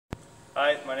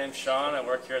Hi, my name's Sean. I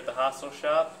work here at the Hostel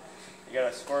shop. You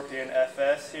got a Scorpion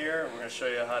FS here. We're going to show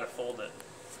you how to fold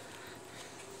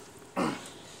it.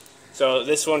 So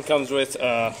this one comes with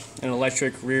an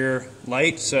electric rear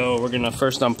light. So we're going to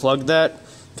first unplug that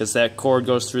because that cord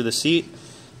goes through the seat,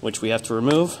 which we have to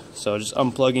remove. So just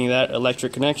unplugging that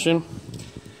electric connection.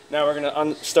 Now we're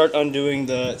going to start undoing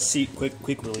the seat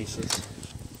quick releases.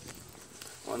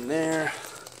 One there,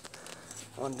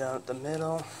 one down at the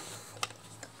middle,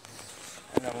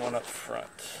 and then one up front.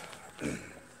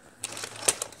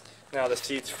 Now the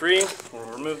seat's free. We'll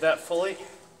remove that fully.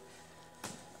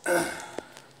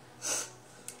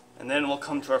 And then we'll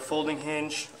come to our folding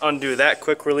hinge, undo that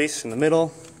quick release in the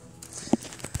middle.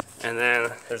 And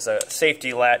then there's a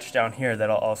safety latch down here that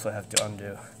I'll also have to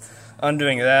undo.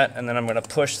 Undoing that, and then I'm going to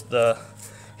push the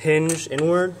hinge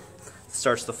inward.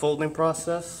 Starts the folding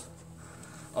process.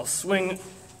 I'll swing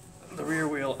the rear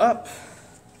wheel up.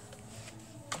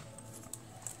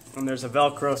 And there's a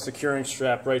Velcro securing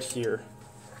strap right here,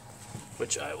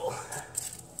 which I will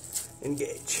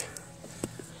engage.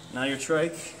 Now your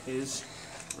trike is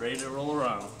ready to roll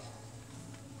around.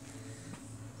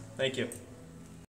 Thank you.